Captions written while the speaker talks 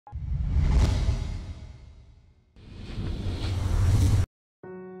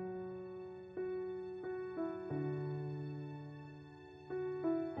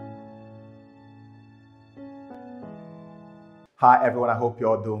Hi everyone, I hope you're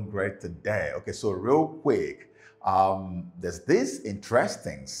all doing great today. Okay, so real quick, there's this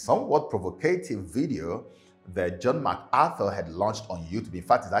interesting, somewhat provocative video that John MacArthur had launched on YouTube. In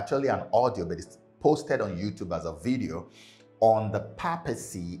fact, it's actually an audio, but it's posted on YouTube as a video on the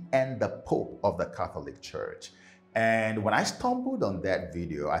papacy and the Pope of the Catholic Church. And when I stumbled on that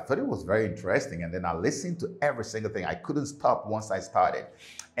video, I thought it was very interesting. And then I listened to every single thing. I couldn't stop once I started.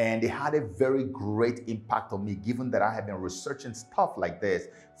 And it had a very great impact on me, given that I have been researching stuff like this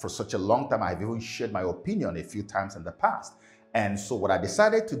for such a long time. I've even shared my opinion a few times in the past. And so what I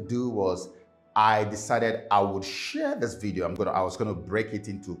decided to do was I decided I would share this video. I was going to break it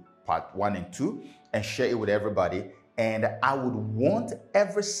into part 1 and 2 and share it with everybody. And I would want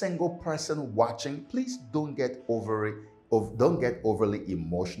every single person watching, please don't get overly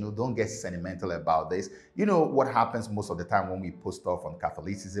emotional, don't get sentimental about this. You know what happens most of the time when we post stuff on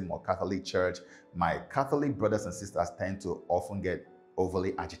Catholicism or Catholic Church, my Catholic brothers and sisters tend to often get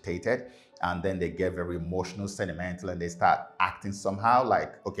overly agitated, and then they get very emotional, sentimental, and they start acting somehow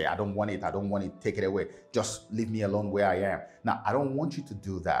like, okay, I don't want it, take it away, just leave me alone where I am. Now, I don't want you to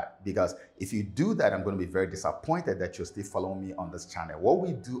do that, because if you do that, I'm going to be very disappointed that you're still following me on this channel. What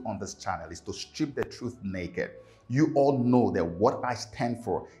we do on this channel is to strip the truth naked. You all know that what I stand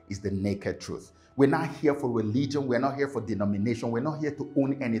for is the naked truth. We're not here for religion. We're not here for denomination. We're not here to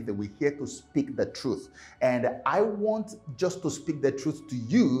own anything. We're here to speak the truth. And I want just to speak the truth to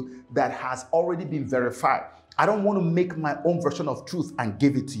you that has already been verified. I don't want to make my own version of truth and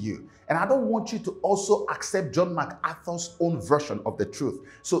give it to you. And I don't want you to also accept John MacArthur's own version of the truth.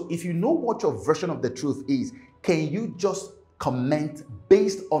 So if you know what your version of the truth is, can you just comment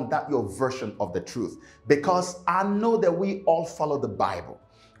based on that, your version of the truth? Because I know that we all follow the Bible.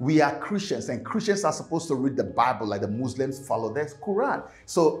 We are Christians, and Christians are supposed to read the Bible like the Muslims follow their Quran.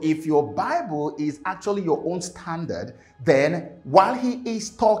 So if your Bible is actually your own standard, then while he is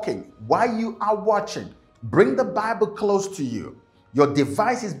talking, while you are watching, bring the Bible close to you. Your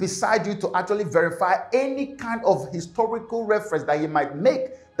device is beside you to actually verify any kind of historical reference that he might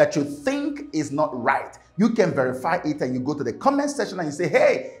make that you think is not right. You can verify it, and you go to the comment section and you say,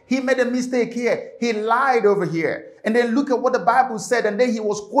 hey, he made a mistake here. He lied over here. And then look at what the Bible said, and then he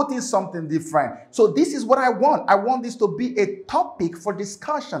was quoting something different. So this is what I want. I want this to be a topic for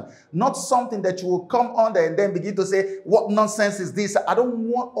discussion, not something that you will come under and then begin to say, what nonsense is this? I don't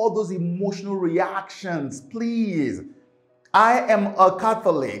want all those emotional reactions, please. I am a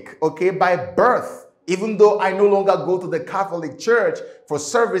Catholic, okay, by birth. Even though I no longer go to the Catholic Church for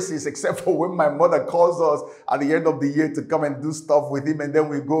services, except for when my mother calls us at the end of the year to come and do stuff with him, and then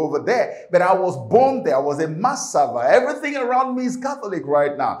we go over there. But I was born there. I was a mass server. Everything around me is Catholic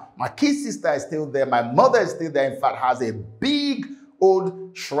right now. My kid sister is still there. My mother is still there. In fact, has a big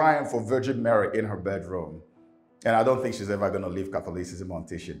old shrine for Virgin Mary in her bedroom. And I don't think she's ever going to leave Catholicism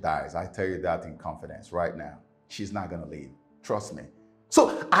until she dies. I tell you that in confidence right now. She's not going to leave. Trust me.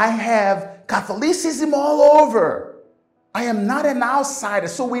 So I have Catholicism all over. I am not an outsider.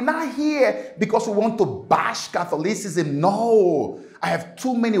 So we're not here because we want to bash Catholicism. No. I have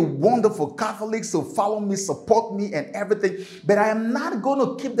too many wonderful Catholics who follow me, support me, and everything. But I am not going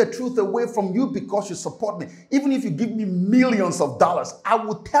to keep the truth away from you because you support me. Even if you give me millions of dollars, I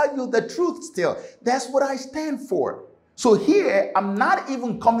will tell you the truth still. That's what I stand for. So here, I'm not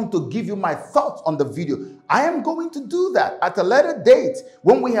even coming to give you my thoughts on the video. I am going to do that at a later date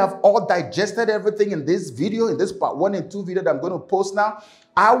when we have all digested everything in this video, in this part 1 and 2 video that I'm going to post now.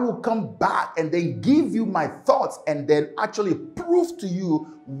 I will come back and then give you my thoughts and then actually prove to you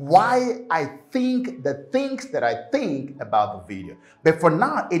why I think the things that I think about the video. But for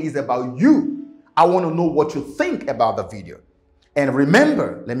now, it is about you. I want to know what you think about the video. And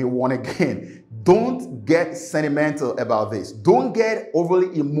remember, let me warn again, don't get sentimental about this. Don't get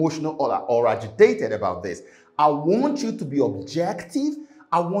overly emotional or agitated about this. I want you to be objective.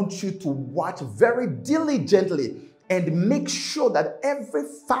 I want you to watch very diligently and make sure that every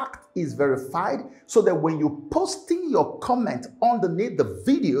fact is verified so that when you're posting your comment underneath the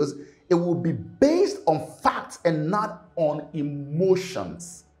videos, it will be based on facts and not on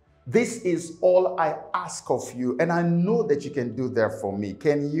emotions. This is all I ask of you, and I know that you can do that for me.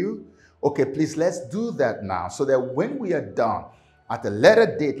 Can you? Okay, please, let's do that now so that when we are done, at a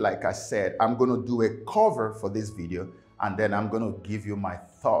later date, like I said, I'm going to do a cover for this video, and then I'm going to give you my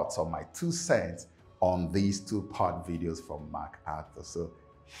thoughts or my 2 cents on these 2-part videos from MacArthur. So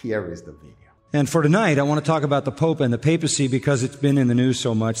here is the video. And for tonight, I want to talk about the Pope and the papacy because it's been in the news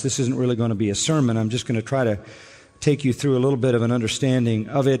so much. This isn't really going to be a sermon. I'm just going to try to take you through a little bit of an understanding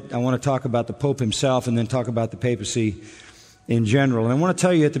of it. I want to talk about the Pope himself and then talk about the papacy in general. And I want to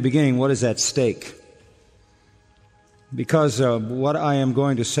tell you at the beginning what is at stake. because what I am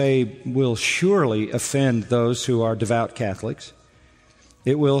going to say will surely offend those who are devout Catholics.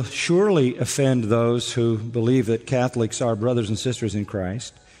 It will surely offend those who believe that Catholics are brothers and sisters in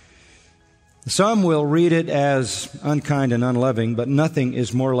Christ. Some will read it as unkind and unloving, but nothing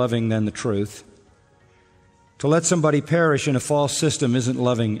is more loving than the truth. To let somebody perish in a false system isn't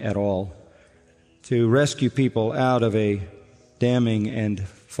loving at all. To rescue people out of a damning and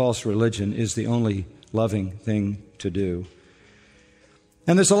false religion is the only loving thing to do.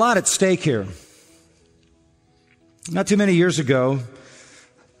 And there's a lot at stake here. Not too many years ago,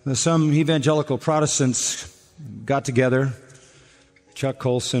 some evangelical Protestants got together, Chuck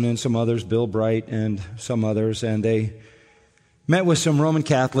Colson and some others, Bill Bright and some others, and they met with some Roman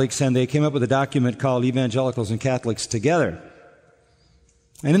Catholics, and they came up with a document called Evangelicals and Catholics Together.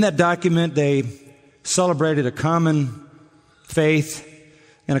 And in that document, they celebrated a common faith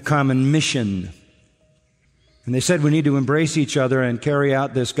and a common mission. And they said we need to embrace each other and carry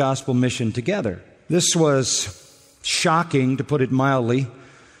out this gospel mission together. This was shocking, to put it mildly,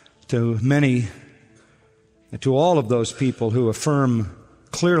 to many, to all of those people who affirm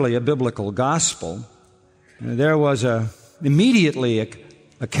clearly a biblical gospel. There was immediately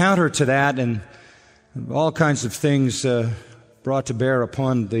a counter to that, and all kinds of things brought to bear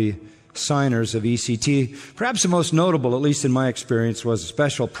upon the signers of ECT. Perhaps the most notable, at least in my experience, was a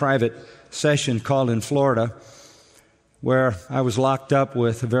special private session called in Florida, where I was locked up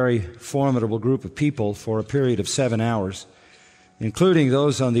with a very formidable group of people for a period of 7 hours, including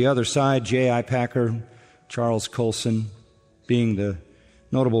those on the other side, J.I. Packer, Charles Colson, being the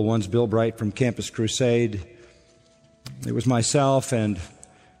notable ones, Bill Bright from Campus Crusade. It was myself and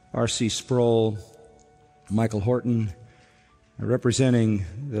R.C. Sproul, Michael Horton, representing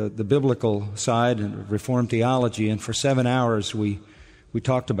the biblical side and Reformed theology. And for 7 hours, we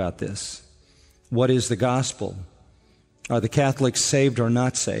talked about this. What is the gospel? Are the Catholics saved or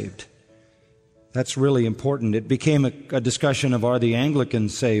not saved? That's really important. It became a discussion of, are the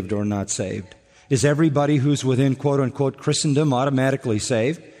Anglicans saved or not saved? Is everybody who's within quote-unquote Christendom automatically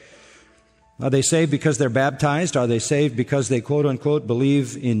saved? Are they saved because they're baptized? Are they saved because they quote-unquote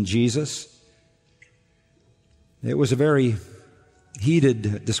believe in Jesus? It was a very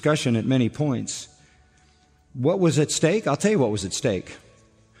heated discussion at many points. What was at stake? I'll tell you what was at stake.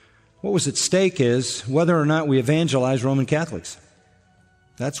 What was at stake is whether or not we evangelize Roman Catholics.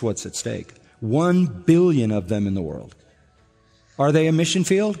 That's what's at stake. 1 billion of them in the world. Are they a mission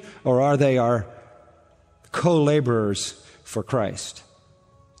field, or are they our co-laborers for Christ?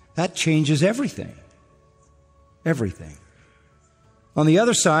 That changes everything. Everything. On the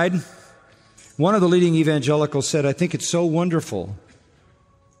other side, one of the leading evangelicals said, I think it's so wonderful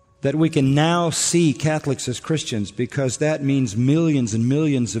that we can now see Catholics as Christians, because that means millions and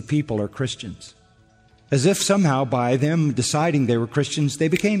millions of people are Christians. As if somehow by them deciding they were Christians, they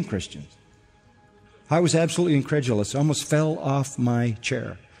became Christians. I was absolutely incredulous. I almost fell off my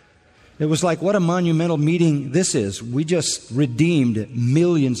chair. It was like, what a monumental meeting this is. We just redeemed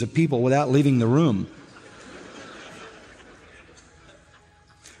millions of people without leaving the room.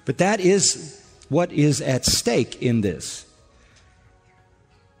 But that is what is at stake in this.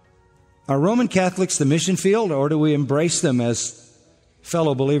 Are Roman Catholics the mission field, or do we embrace them as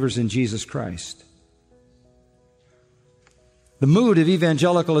fellow believers in Jesus Christ? The mood of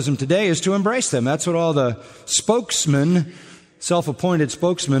evangelicalism today is to embrace them. That's what all the spokesmen, self-appointed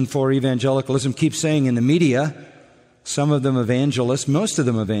spokesmen for evangelicalism, keep saying in the media. Some of them evangelists, most of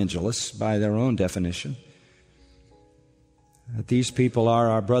them evangelists by their own definition. That these people are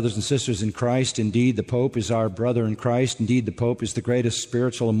our brothers and sisters in Christ. Indeed, the Pope is our brother in Christ. Indeed, the Pope is the greatest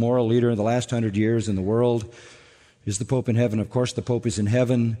spiritual and moral leader in the last 100 years in the world. Is the Pope in heaven? Of course, the Pope is in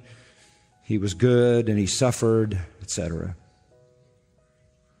heaven. He was good and he suffered, etc.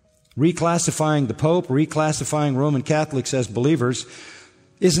 Reclassifying the Pope, reclassifying Roman Catholics as believers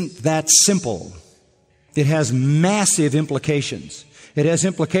isn't that simple. It has massive implications. It has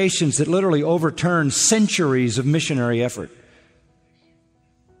implications that literally overturn centuries of missionary effort.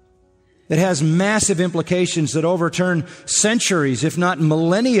 It has massive implications that overturn centuries, if not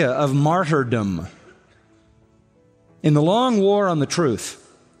millennia, of martyrdom. In the long war on the truth,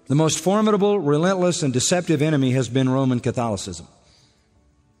 the most formidable, relentless, and deceptive enemy has been Roman Catholicism.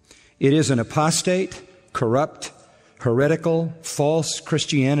 It is an apostate, corrupt, heretical, false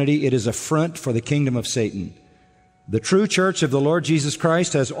Christianity. It is a front for the kingdom of Satan. The true church of the Lord Jesus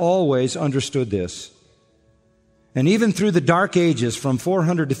Christ has always understood this. And even through the Dark Ages, from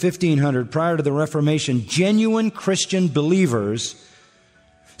 400 to 1500, prior to the Reformation, genuine Christian believers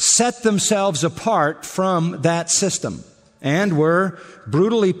set themselves apart from that system and were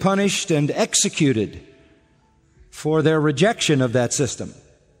brutally punished and executed for their rejection of that system.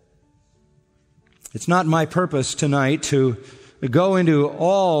 It's not my purpose tonight to go into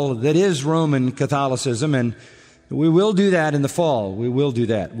all that is Roman Catholicism, and we will do that in the fall. We will do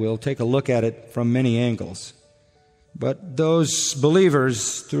that. We'll take a look at it from many angles. But those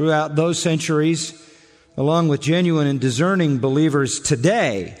believers throughout those centuries, along with genuine and discerning believers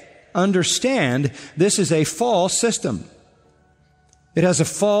today, understand this is a false system. It has a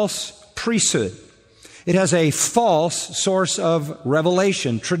false priesthood. It has a false source of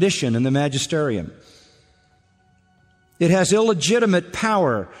revelation, tradition in the magisterium. It has illegitimate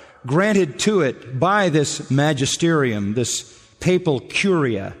power granted to it by this magisterium, this papal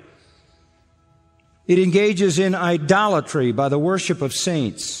curia. It engages in idolatry by the worship of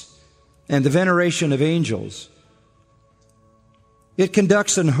saints and the veneration of angels. It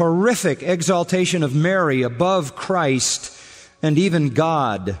conducts an horrific exaltation of Mary above Christ and even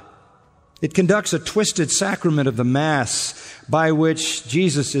God. It conducts a twisted sacrament of the Mass by which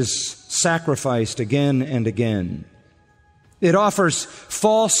Jesus is sacrificed again and again. It offers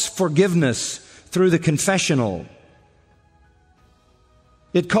false forgiveness through the confessional.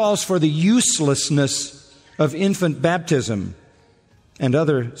 It calls for the uselessness of infant baptism and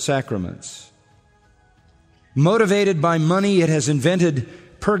other sacraments. Motivated by money, it has invented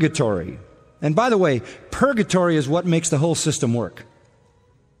purgatory. And by the way, purgatory is what makes the whole system work.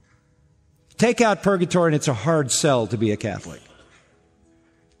 Take out purgatory and it's a hard sell to be a Catholic.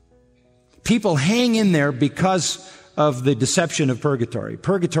 People hang in there because of the deception of purgatory.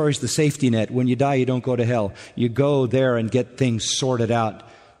 Purgatory is the safety net. When you die, you don't go to hell. You go there and get things sorted out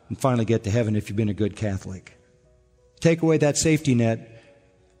and finally get to heaven if you've been a good Catholic. Take away that safety net,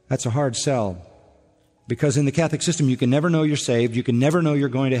 that's a hard sell. Because in the Catholic system, you can never know you're saved. You can never know you're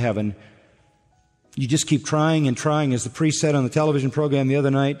going to heaven. You just keep trying and trying. As the priest said on the television program the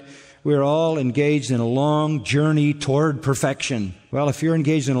other night, we're all engaged in a long journey toward perfection. Well, if you're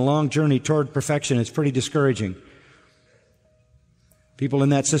engaged in a long journey toward perfection, it's pretty discouraging. People in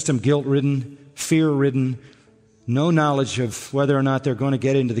that system, guilt-ridden, fear-ridden, no knowledge of whether or not they're going to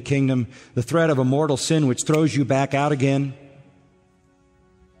get into the kingdom, the threat of a mortal sin which throws you back out again.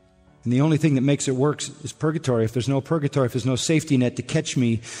 And the only thing that makes it work is purgatory. If there's no purgatory, if there's no safety net to catch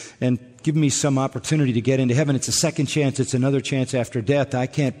me and give me some opportunity to get into heaven, it's a second chance, it's another chance after death. I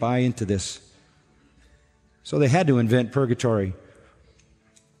can't buy into this. So they had to invent purgatory.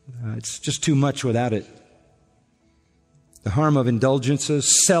 It's just too much without it. The harm of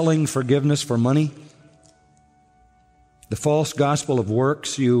indulgences, selling forgiveness for money, the false gospel of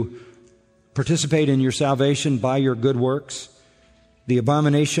works. You participate in your salvation by your good works, the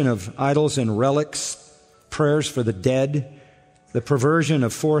abomination of idols and relics, prayers for the dead, the perversion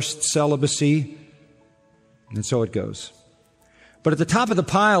of forced celibacy, and so it goes. But at the top of the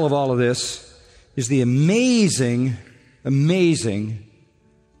pile of all of this is the amazing, amazing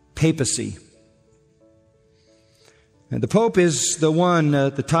papacy. And the Pope is the one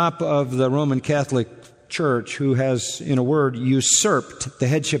at the top of the Roman Catholic Church who has, in a word, usurped the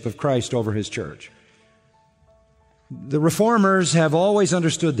headship of Christ over his church. The Reformers have always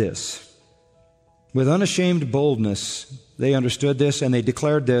understood this. With unashamed boldness, they understood this and they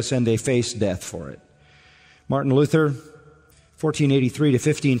declared this and they faced death for it. Martin Luther, 1483 to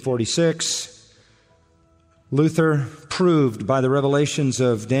 1546. Luther, proved by the revelations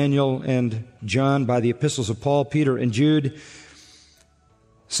of Daniel and John, by the epistles of Paul, Peter, and Jude,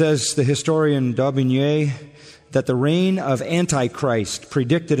 says the historian Daubigny that the reign of Antichrist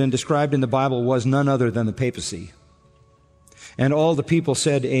predicted and described in the Bible was none other than the papacy. And all the people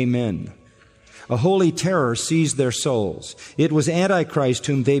said, Amen. A holy terror seized their souls. It was Antichrist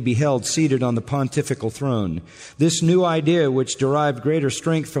whom they beheld seated on the pontifical throne. This new idea, which derived greater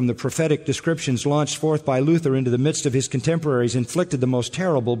strength from the prophetic descriptions launched forth by Luther into the midst of his contemporaries, inflicted the most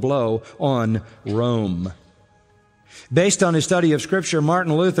terrible blow on Rome. Based on his study of Scripture,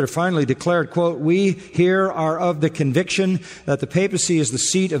 Martin Luther finally declared, quote, "We here are of the conviction that the papacy is the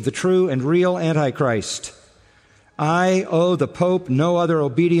seat of the true and real Antichrist. I owe the Pope no other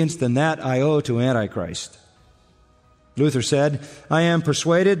obedience than that I owe to Antichrist." Luther said, "I am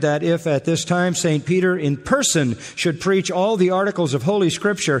persuaded that if at this time St. Peter in person should preach all the articles of Holy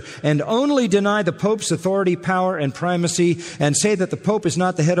Scripture and only deny the Pope's authority, power, and primacy, and say that the Pope is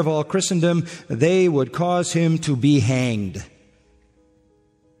not the head of all Christendom, they would cause him to be hanged.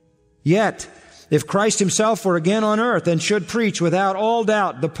 Yet, if Christ himself were again on earth and should preach without all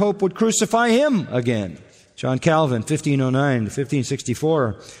doubt, the Pope would crucify him again." John Calvin, 1509 to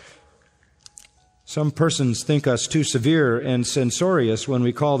 1564. Some persons think us too severe and censorious when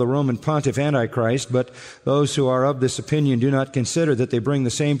we call the Roman pontiff Antichrist, but those who are of this opinion do not consider that they bring the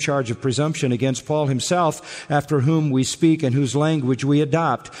same charge of presumption against Paul himself, after whom we speak and whose language we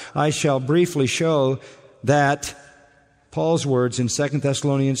adopt. I shall briefly show that Paul's words in 2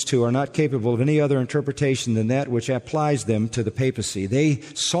 Thessalonians 2 are not capable of any other interpretation than that which applies them to the papacy. They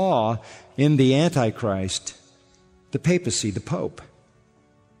saw in the Antichrist the papacy, the Pope.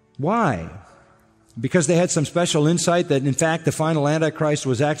 Why? Because they had some special insight that, in fact, the final Antichrist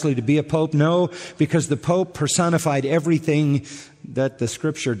was actually to be a pope? No, because the Pope personified everything that the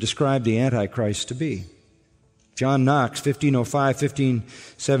Scripture described the Antichrist to be. John Knox, 1505,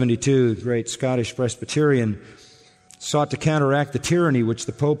 1572, the great Scottish Presbyterian, sought to counteract the tyranny which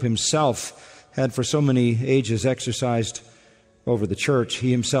the Pope himself had for so many ages exercised over the Church.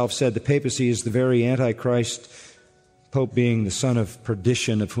 He himself said the papacy is the very Antichrist, Pope being the son of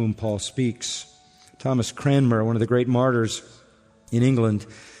perdition of whom Paul speaks. Thomas Cranmer, one of the great martyrs in England,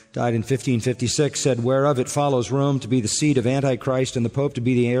 died in 1556, said, "Whereof it follows Rome to be the seat of Antichrist and the Pope to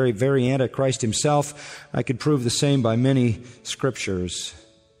be the very Antichrist himself, I could prove the same by many scriptures."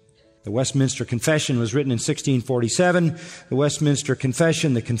 The Westminster Confession was written in 1647. The Westminster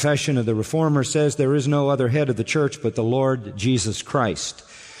Confession, the confession of the Reformer, says there is no other head of the Church but the Lord Jesus Christ.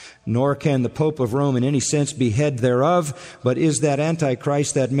 Nor can the Pope of Rome in any sense be head thereof, but is that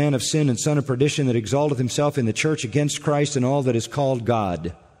Antichrist, that man of sin and son of perdition, that exalteth himself in the church against Christ and all that is called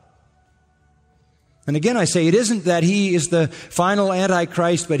God. And again I say, it isn't that he is the final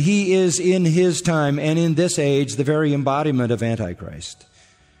Antichrist, but he is in his time and in this age the very embodiment of Antichrist.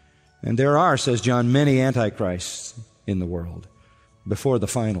 And there are, says John, many Antichrists in the world before the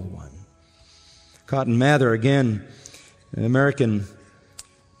final one. Cotton Mather, again, an American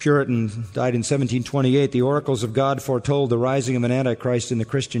Puritan, died in 1728. The oracles of God foretold the rising of an Antichrist in the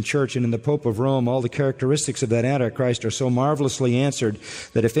Christian church, and in the Pope of Rome all the characteristics of that Antichrist are so marvelously answered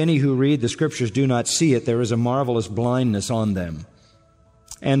that if any who read the Scriptures do not see it, there is a marvelous blindness on them.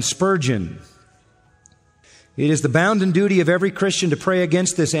 And Spurgeon, it is the bounden duty of every Christian to pray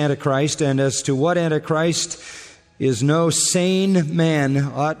against this Antichrist, and as to what Antichrist is no sane man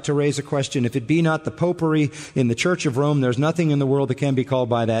ought to raise a question. If it be not the popery in the Church of Rome, there's nothing in the world that can be called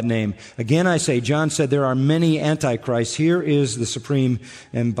by that name. Again, I say, John said there are many antichrists. Here is the supreme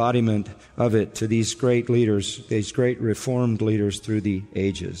embodiment of it to these great leaders, these great reformed leaders through the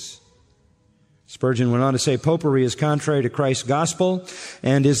ages. Spurgeon went on to say, popery is contrary to Christ's gospel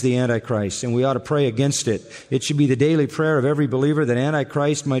and is the Antichrist, and we ought to pray against it. It should be the daily prayer of every believer that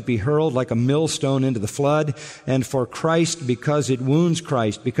Antichrist might be hurled like a millstone into the flood, and for Christ, because it wounds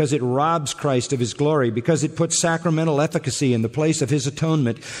Christ, because it robs Christ of His glory, because it puts sacramental efficacy in the place of His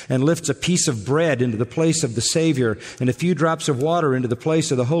atonement, and lifts a piece of bread into the place of the Savior, and a few drops of water into the place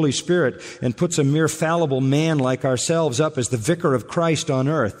of the Holy Spirit, and puts a mere fallible man like ourselves up as the vicar of Christ on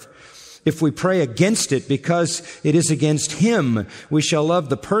earth. If we pray against it because it is against Him, we shall love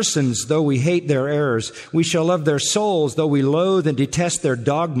the persons though we hate their errors. We shall love their souls though we loathe and detest their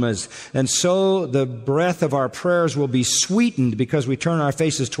dogmas. And so the breath of our prayers will be sweetened because we turn our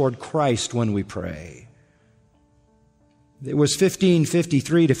faces toward Christ when we pray. It was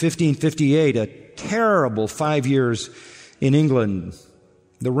 1553 to 1558, a terrible 5 years in England.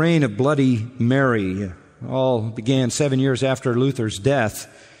 The reign of Bloody Mary all began 7 years after Luther's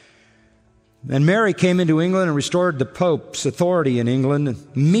death. And Mary came into England and restored the Pope's authority in England.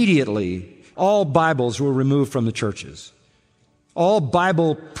 Immediately, all Bibles were removed from the churches. All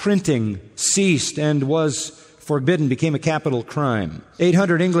Bible printing ceased and was forbidden, became a capital crime.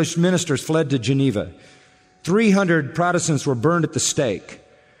 800 English ministers fled to Geneva. 300 Protestants were burned at the stake.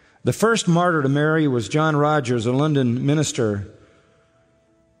 The first martyr to Mary was John Rogers, a London minister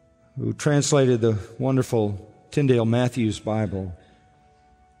who translated the wonderful Tyndale Matthews Bible.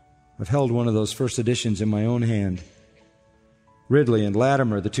 I've held one of those first editions in my own hand. Ridley and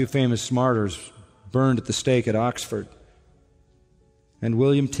Latimer, the two famous martyrs, burned at the stake at Oxford. And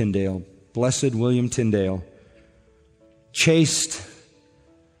William Tyndale, blessed William Tyndale, chased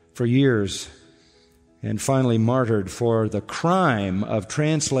for years and finally martyred for the crime of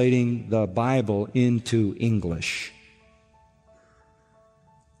translating the Bible into English.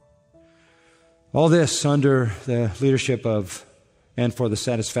 All this under the leadership of and for the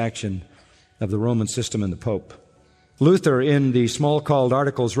satisfaction of the Roman system and the Pope. Luther, in the Small-Called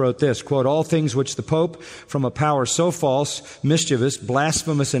Articles, wrote this, quote, all things which the Pope, from a power so false, mischievous,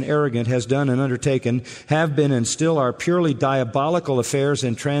 blasphemous, and arrogant, has done and undertaken, have been and still are purely diabolical affairs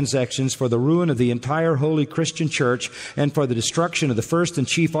and transactions for the ruin of the entire holy Christian church and for the destruction of the first and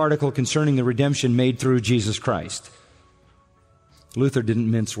chief article concerning the redemption made through Jesus Christ. Luther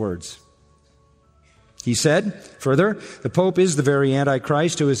didn't mince words. He said, further, the Pope is the very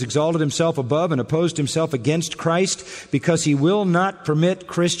Antichrist who has exalted himself above and opposed himself against Christ because he will not permit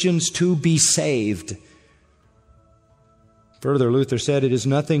Christians to be saved. Further, Luther said, it is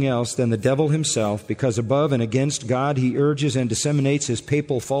nothing else than the devil himself, because above and against God he urges and disseminates his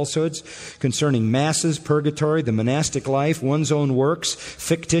papal falsehoods concerning masses, purgatory, the monastic life, one's own works,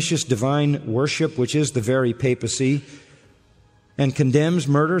 fictitious divine worship, which is the very papacy, and condemns,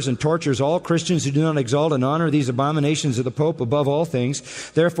 murders, and tortures all Christians who do not exalt and honor these abominations of the Pope above all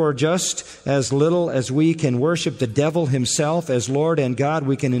things. Therefore, just as little as we can worship the devil himself as Lord and God,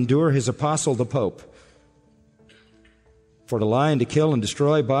 we can endure his apostle, the Pope. For to lie and to kill and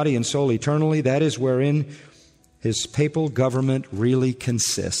destroy body and soul eternally, that is wherein his papal government really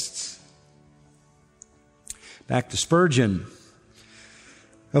consists. Back to Spurgeon.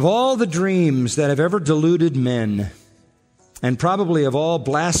 Of all the dreams that have ever deluded men, and probably of all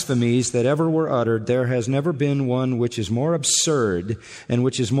blasphemies that ever were uttered, there has never been one which is more absurd and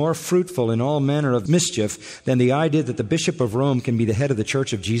which is more fruitful in all manner of mischief than the idea that the Bishop of Rome can be the head of the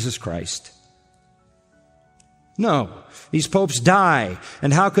Church of Jesus Christ. No, these popes die,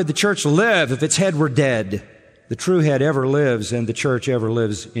 and how could the church live if its head were dead? The true head ever lives, and the church ever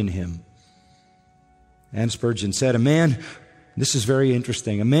lives in him. And Spurgeon said, this is very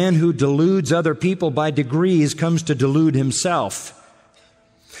interesting, a man who deludes other people by degrees comes to delude himself.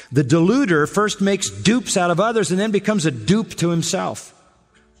 The deluder first makes dupes out of others and then becomes a dupe to himself.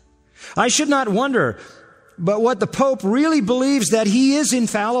 I should not wonder but what the Pope really believes, that he is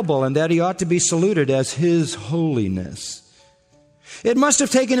infallible and that he ought to be saluted as His Holiness. It must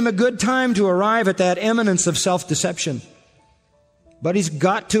have taken him a good time to arrive at that eminence of self-deception. But he's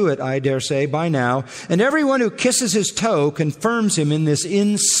got to it, I dare say, by now, and everyone who kisses his toe confirms him in this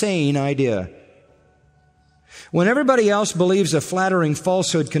insane idea. When everybody else believes a flattering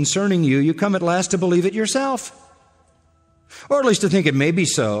falsehood concerning you, you come at last to believe it yourself, or at least to think it may be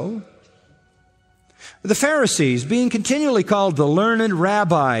so. The Pharisees, being continually called the learned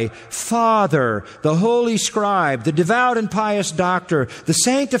rabbi, father, the holy scribe, the devout and pious doctor, the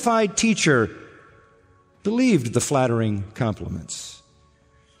sanctified teacher, believed the flattering compliments.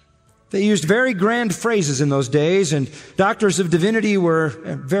 They used very grand phrases in those days, and doctors of divinity were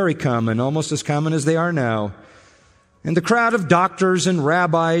very common, almost as common as they are now. And the crowd of doctors and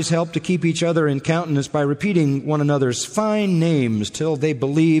rabbis helped to keep each other in countenance by repeating one another's fine names till they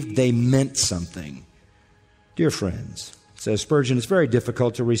believed they meant something. Dear friends, says Spurgeon, it's very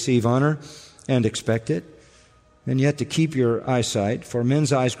difficult to receive honor and expect it, and yet to keep your eyesight, for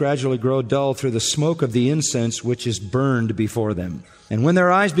men's eyes gradually grow dull through the smoke of the incense which is burned before them. And when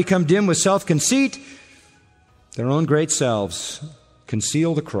their eyes become dim with self-conceit, their own great selves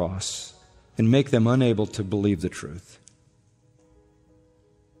conceal the cross and make them unable to believe the truth.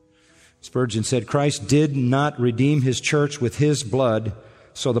 Spurgeon said, Christ did not redeem His church with His blood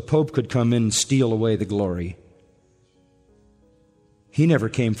so the Pope could come in and steal away the glory. He never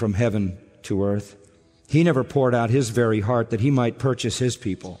came from heaven to earth. He never poured out His very heart that He might purchase His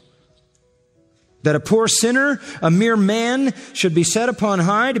people. That a poor sinner, a mere man, should be set upon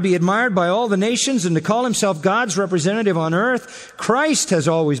high to be admired by all the nations and to call himself God's representative on earth, Christ has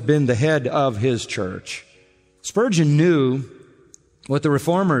always been the head of His church. Spurgeon knew what the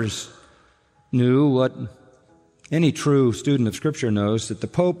Reformers knew, what any true student of Scripture knows, that the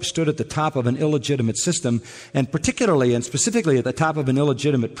Pope stood at the top of an illegitimate system, and particularly and specifically at the top of an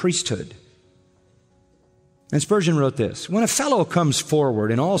illegitimate priesthood. And Spurgeon wrote this, when a fellow comes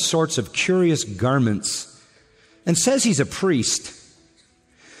forward in all sorts of curious garments and says he's a priest,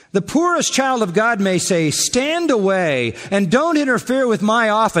 the poorest child of God may say, stand away and don't interfere with my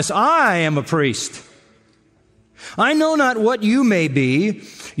office. I am a priest. I know not what you may be.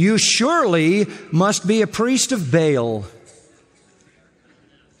 You surely must be a priest of Baal.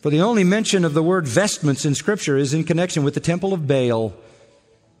 For the only mention of the word vestments in Scripture is in connection with the temple of Baal.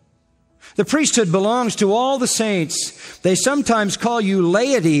 The priesthood belongs to all the saints. They sometimes call you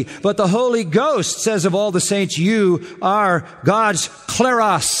laity, but the Holy Ghost says of all the saints, you are God's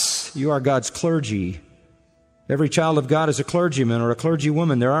kleros. You are God's clergy. Every child of God is a clergyman or a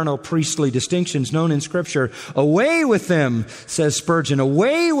clergywoman. There are no priestly distinctions known in Scripture. Away with them, says Spurgeon,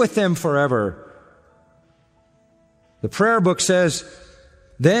 away with them forever. The prayer book says,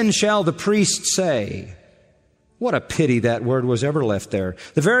 then shall the priest say. What a pity that word was ever left there.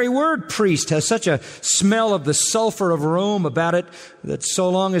 The very word priest has such a smell of the sulfur of Rome about it that so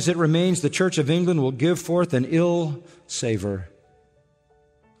long as it remains, the Church of England will give forth an ill savor.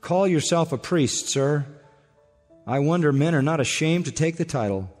 Call yourself a priest, sir. I wonder men are not ashamed to take the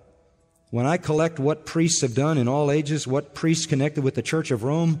title. When I collect what priests have done in all ages, what priests connected with the Church of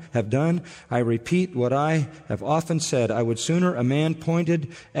Rome have done, I repeat what I have often said. I would sooner a man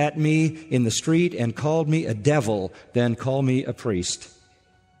pointed at me in the street and called me a devil than call me a priest.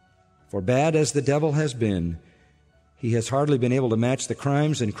 For bad as the devil has been, he has hardly been able to match the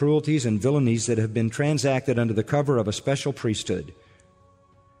crimes and cruelties and villainies that have been transacted under the cover of a special priesthood.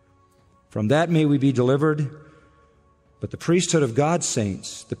 From that may we be delivered. But the priesthood of God's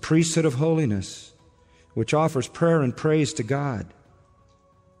saints, the priesthood of holiness, which offers prayer and praise to God,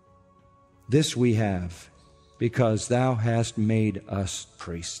 this we have because thou hast made us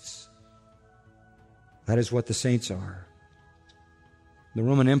priests. That is what the saints are. The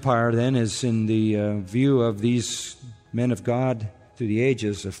Roman Empire, then, is in the view of these men of God through the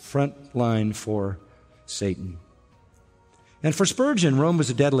ages, a front line for Satan. And for Spurgeon, Rome was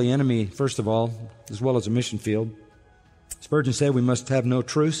a deadly enemy, first of all, as well as a mission field. Spurgeon said we must have no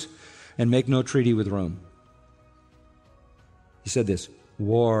truce and make no treaty with Rome. He said this,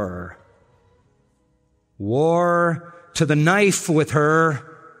 war to the knife with her.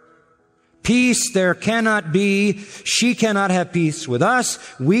 Peace there cannot be. She cannot have peace with us.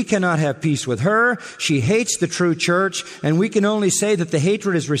 We cannot have peace with her. She hates the true church, and we can only say that the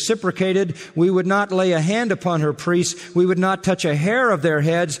hatred is reciprocated. We would not lay a hand upon her priests. We would not touch a hair of their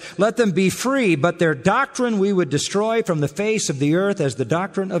heads. Let them be free, but their doctrine we would destroy from the face of the earth as the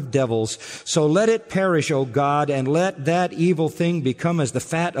doctrine of devils. So let it perish, O God, and let that evil thing become as the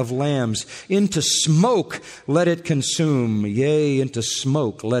fat of lambs. Into smoke let it consume. Yea, into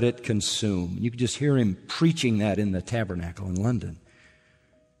smoke let it consume. You could just hear him preaching that in the tabernacle in London.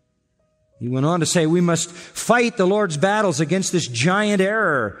 He went on to say, we must fight the Lord's battles against this giant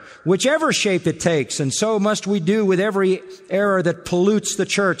error, whichever shape it takes, and so must we do with every error that pollutes the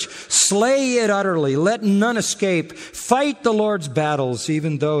church. Slay it utterly, let none escape. Fight the Lord's battles,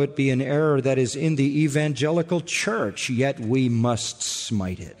 even though it be an error that is in the evangelical church, yet we must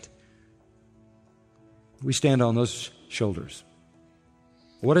smite it. We stand on those shoulders.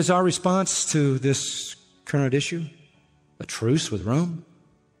 What is our response to this current issue? A truce with Rome?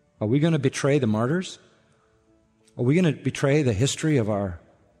 Are we going to betray the martyrs? Are we going to betray the history of our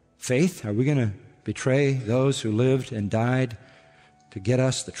faith? Are we going to betray those who lived and died to get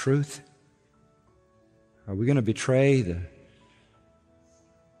us the truth? Are we going to betray the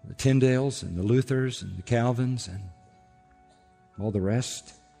Tyndales and the Luthers and the Calvins and all the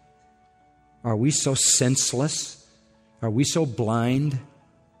rest? Are we so senseless? Are we so blind?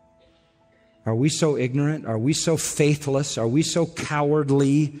 Are we so ignorant? Are we so faithless? Are we so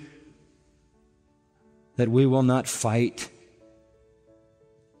cowardly that we will not fight?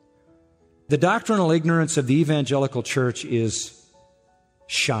 The doctrinal ignorance of the evangelical church is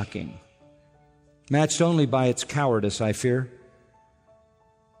shocking, matched only by its cowardice, I fear.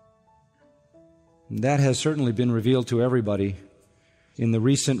 And that has certainly been revealed to everybody in the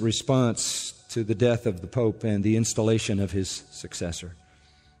recent response to the death of the Pope and the installation of his successor.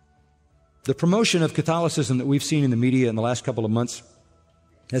 The promotion of Catholicism that we've seen in the media in the last couple of months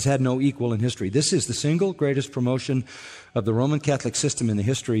has had no equal in history. This is the single greatest promotion of the Roman Catholic system in the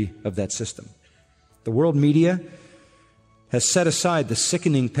history of that system. The world media has set aside the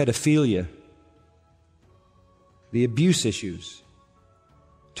sickening pedophilia, the abuse issues,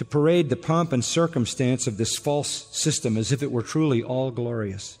 to parade the pomp and circumstance of this false system as if it were truly all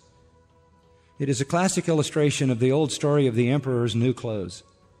glorious. It is a classic illustration of the old story of the emperor's new clothes.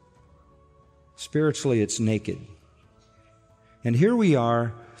 Spiritually, it's naked. And here we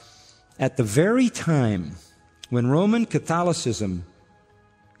are at the very time when Roman Catholicism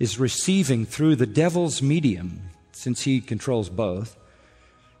is receiving through the devil's medium, since he controls both,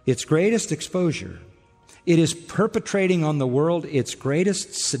 its greatest exposure. It is perpetrating on the world its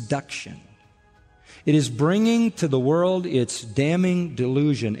greatest seduction. It is bringing to the world its damning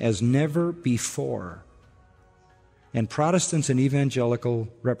delusion as never before. And Protestants and evangelical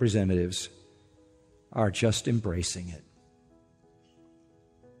representatives are just embracing it.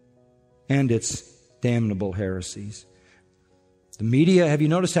 And its damnable heresies. The media, have you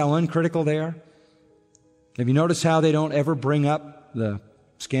noticed how uncritical they are? Have you noticed how they don't ever bring up the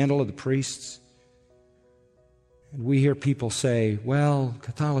scandal of the priests? And we hear people say, well,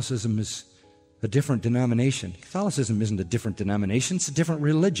 Catholicism is a different denomination. Catholicism isn't a different denomination, it's a different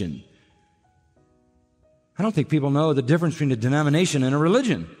religion. I don't think people know the difference between a denomination and a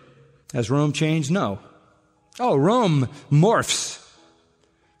religion. Has Rome changed? No. Oh, Rome morphs.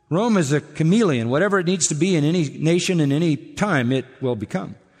 Rome is a chameleon. Whatever it needs to be in any nation in any time, it will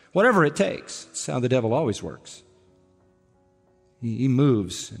become. Whatever it takes. That's how the devil always works. He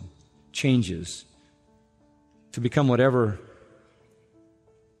moves and changes to become whatever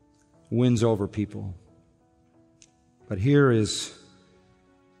wins over people. But here is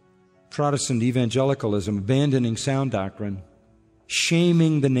Protestant evangelicalism abandoning sound doctrine,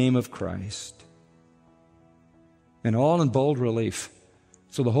 shaming the name of Christ, and all in bold relief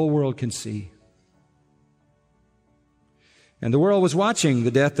so the whole world can see. And the world was watching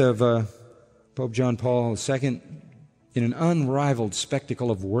the death of Pope John Paul II in an unrivaled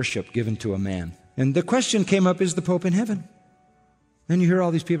spectacle of worship given to a man. And the question came up, is the Pope in heaven? And you hear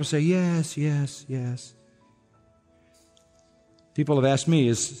all these people say, yes, yes, yes. People have asked me,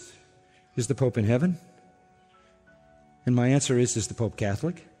 is the Pope in heaven? And my answer is the Pope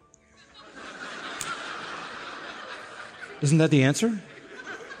Catholic? Isn't that the answer?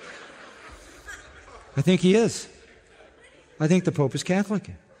 I think he is. I think the Pope is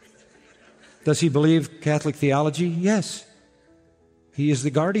Catholic. Does he believe Catholic theology? Yes. He is the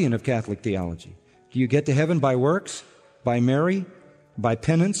guardian of Catholic theology. Do you get to heaven by works, by Mary, by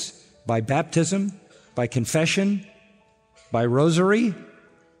penance, by baptism, by confession, by rosary?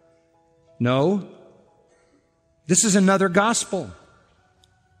 No. This is another gospel.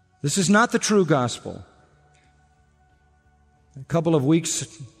 This is not the true gospel. A couple of weeks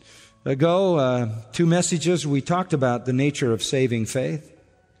ago, 2 messages, we talked about the nature of saving faith.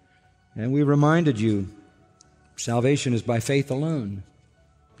 And we reminded you, salvation is by faith alone,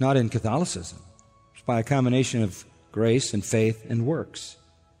 not in Catholicism. It's by a combination of grace and faith and works.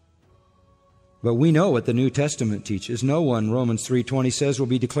 But we know what the New Testament teaches. No one, Romans 3:20 says, will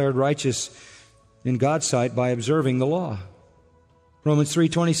be declared righteous in God's sight by observing the law. Romans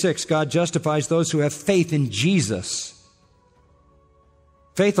 3:26, God justifies those who have faith in Jesus.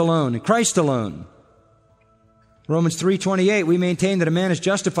 Faith alone, in Christ alone. Romans 3:28, we maintain that a man is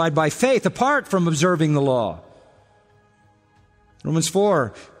justified by faith apart from observing the law. Romans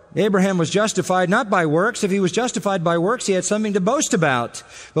 4, Abraham was justified not by works. If he was justified by works, he had something to boast about.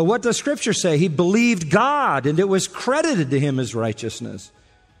 But what does Scripture say? He believed God, and it was credited to him as righteousness.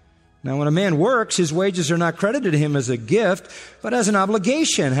 Now, when a man works, his wages are not credited to him as a gift, but as an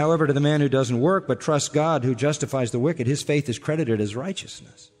obligation. However, to the man who doesn't work but trusts God, who justifies the wicked, his faith is credited as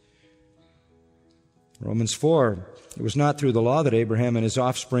righteousness. Romans 4, it was not through the law that Abraham and his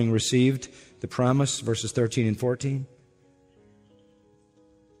offspring received the promise, verses 13 and 14.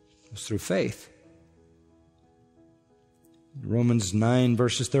 It was through faith. Romans 9,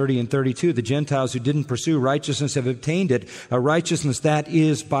 verses 30 and 32, the Gentiles who didn't pursue righteousness have obtained it, a righteousness that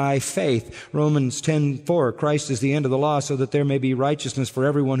is by faith. Romans 10:4, Christ is the end of the law so that there may be righteousness for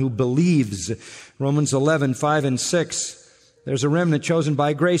everyone who believes. Romans 11:5 and 6, there's a remnant chosen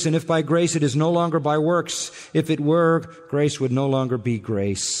by grace, and if by grace it is no longer by works. If it were, grace would no longer be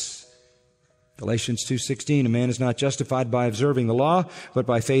grace. Galatians 2:16, a man is not justified by observing the law, but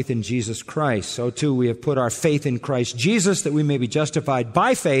by faith in Jesus Christ. So too we have put our faith in Christ Jesus, that we may be justified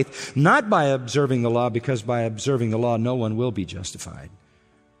by faith, not by observing the law, because by observing the law no one will be justified.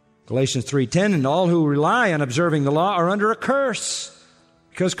 Galatians 3:10, and all who rely on observing the law are under a curse,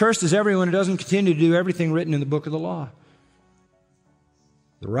 because cursed is everyone who doesn't continue to do everything written in the book of the law.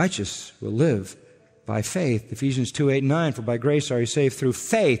 The righteous will live by faith. Ephesians 2:8-9, for by grace are you saved through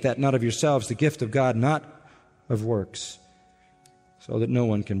faith, that not of yourselves, the gift of God, not of works, so that no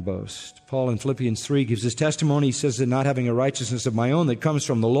one can boast. Paul in Philippians 3 gives his testimony. He says that not having a righteousness of my own that comes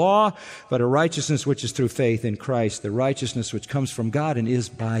from the law, but a righteousness which is through faith in Christ, the righteousness which comes from God and is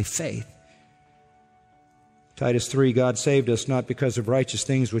by faith. Titus 3, God saved us not because of righteous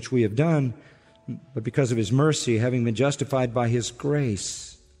things which we have done, but because of His mercy, having been justified by His grace.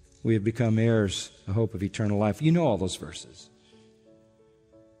 We have become heirs, a hope of eternal life. You know all those verses.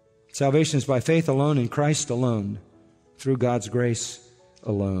 Salvation is by faith alone, in Christ alone, through God's grace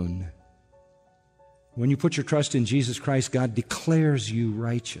alone. When you put your trust in Jesus Christ, God declares you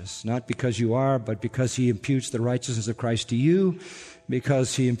righteous, not because you are, but because He imputes the righteousness of Christ to you,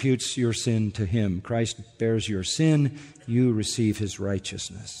 because He imputes your sin to Him. Christ bears your sin, you receive His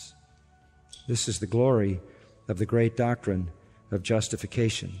righteousness. This is the glory of the great doctrine of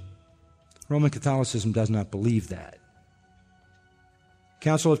justification. Roman Catholicism does not believe that.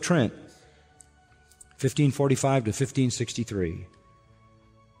 Council of Trent, 1545 to 1563,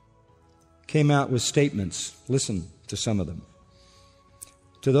 came out with statements. Listen to some of them.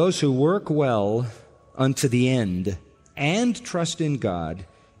 To those who work well unto the end and trust in God,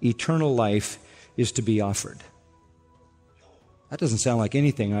 eternal life is to be offered. That doesn't sound like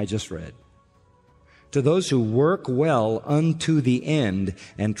anything I just read. To those who work well unto the end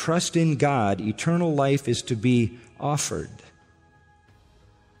and trust in God, eternal life is to be offered.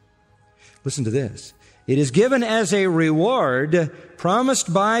 Listen to this. It is given as a reward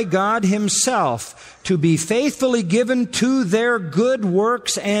promised by God Himself to be faithfully given to their good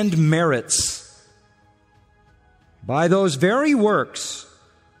works and merits. By those very works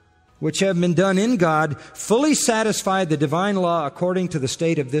which have been done in God, fully satisfy the divine law according to the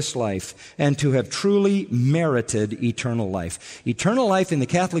state of this life, and to have truly merited eternal life. Eternal life in the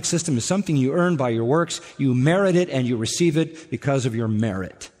Catholic system is something you earn by your works. You merit it and you receive it because of your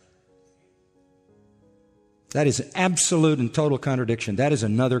merit. That is absolute and total contradiction. That is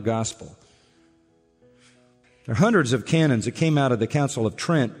another gospel. There are hundreds of canons that came out of the Council of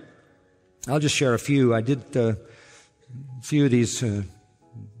Trent. I'll just share a few. I did a few of these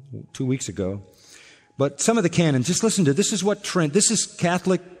 2 weeks ago. But some of the canons, just listen to this. This is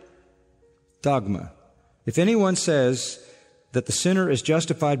Catholic dogma. If anyone says that the sinner is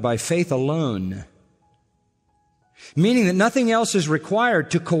justified by faith alone, meaning that nothing else is required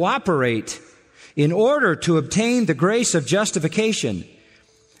to cooperate in order to obtain the grace of justification,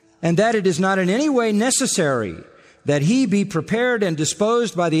 and that it is not in any way necessary that he be prepared and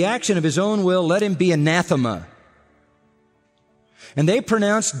disposed by the action of his own will, let him be anathema. And they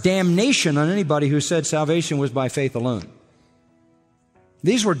pronounced damnation on anybody who said salvation was by faith alone.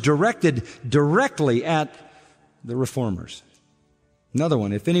 These were directed directly at the reformers. Another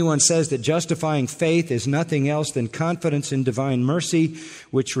one, if anyone says that justifying faith is nothing else than confidence in divine mercy,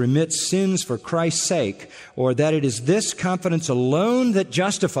 which remits sins for Christ's sake, or that it is this confidence alone that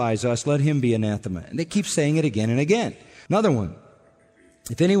justifies us, let him be anathema. And they keep saying it again and again. Another one,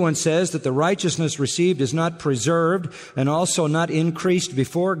 if anyone says that the righteousness received is not preserved and also not increased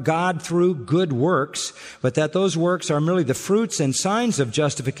before God through good works, but that those works are merely the fruits and signs of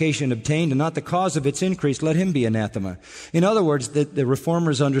justification obtained and not the cause of its increase, let him be anathema. In other words, the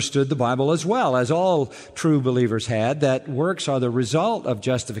reformers understood the Bible as well, as all true believers had, that works are the result of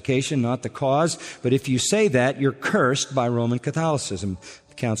justification, not the cause. But if you say that, you're cursed by Roman Catholicism.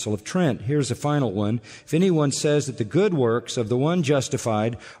 Council of Trent. Here's a final one. If anyone says that the good works of the one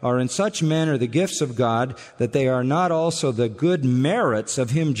justified are in such manner the gifts of God that they are not also the good merits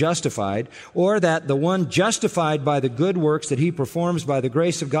of him justified, or that the one justified by the good works that he performs by the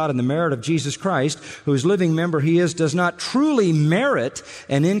grace of God and the merit of Jesus Christ, whose living member he is, does not truly merit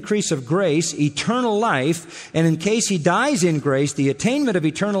an increase of grace, eternal life, and in case he dies in grace, the attainment of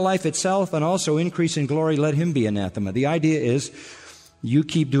eternal life itself and also increase in glory, let him be anathema. The idea is, you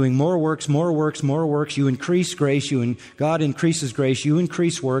keep doing more works, more works, more works. You increase grace. God increases grace. You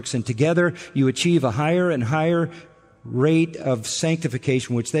increase works. And together you achieve a higher and higher rate of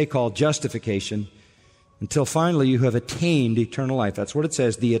sanctification, which they call justification, until finally you have attained eternal life. That's what it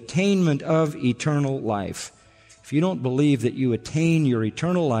says, the attainment of eternal life. If you don't believe that you attain your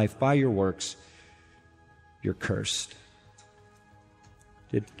eternal life by your works, you're cursed.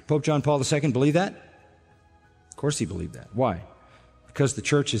 Did Pope John Paul II believe that? Of course he believed that. Why? Because the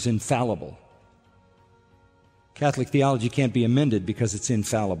church is infallible. Catholic theology can't be amended because it's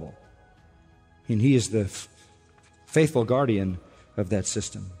infallible. And he is the faithful guardian of that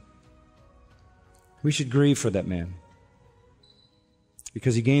system. We should grieve for that man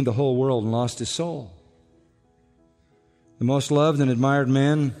because he gained the whole world and lost his soul. The most loved and admired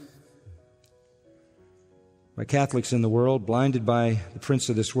man by Catholics in the world, blinded by the prince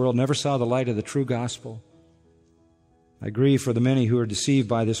of this world, never saw the light of the true gospel. I grieve for the many who are deceived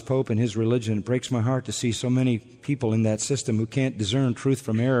by this Pope and his religion. It breaks my heart to see so many people in that system who can't discern truth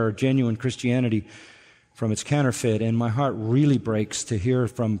from error, genuine Christianity from its counterfeit. And my heart really breaks to hear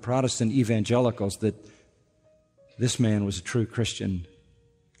from Protestant evangelicals that this man was a true Christian,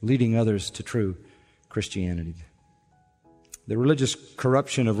 leading others to true Christianity. The religious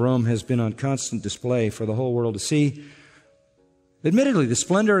corruption of Rome has been on constant display for the whole world to see. Admittedly, the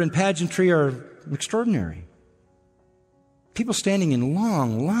splendor and pageantry are extraordinary. People standing in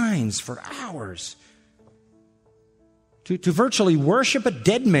long lines for hours to virtually worship a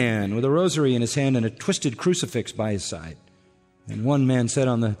dead man with a rosary in his hand and a twisted crucifix by his side. And one man said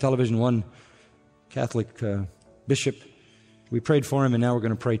on the television, one Catholic bishop, we prayed for him and now we're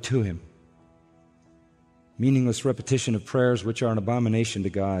going to pray to him. Meaningless repetition of prayers which are an abomination to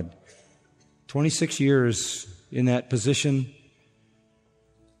God. 26 years in that position,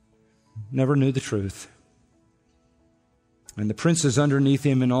 never knew the truth. And the princes underneath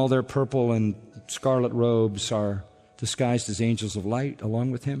him in all their purple and scarlet robes are disguised as angels of light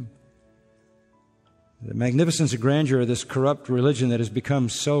along with him. The magnificence and grandeur of this corrupt religion that has become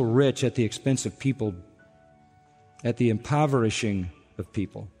so rich at the expense of people, at the impoverishing of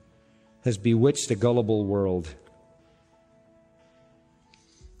people, has bewitched a gullible world.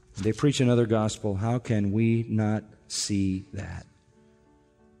 They preach another gospel. How can we not see that?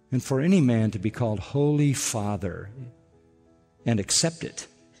 and for any man to be called Holy Father and accept it.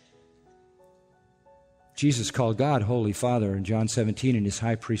 Jesus called God Holy Father in John 17 in his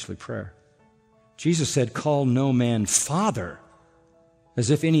high priestly prayer. Jesus said, call no man Father, as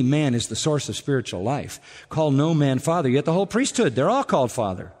if any man is the source of spiritual life. Call no man Father, yet the whole priesthood, they're all called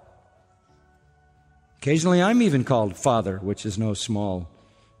Father. Occasionally I'm even called Father, which is no small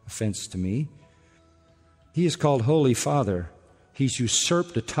offense to me. He is called Holy Father. He's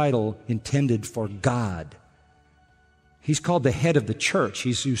usurped a title intended for God. He's called the head of the church.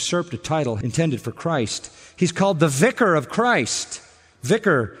 He's usurped a title intended for Christ. He's called the vicar of Christ.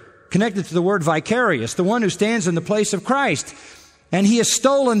 Vicar, connected to the word vicarious, the one who stands in the place of Christ. And he has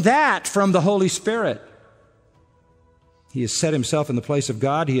stolen that from the Holy Spirit. He has set himself in the place of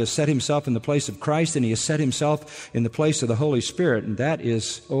God. He has set himself in the place of Christ. And he has set himself in the place of the Holy Spirit. And that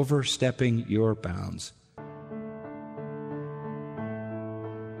is overstepping your bounds.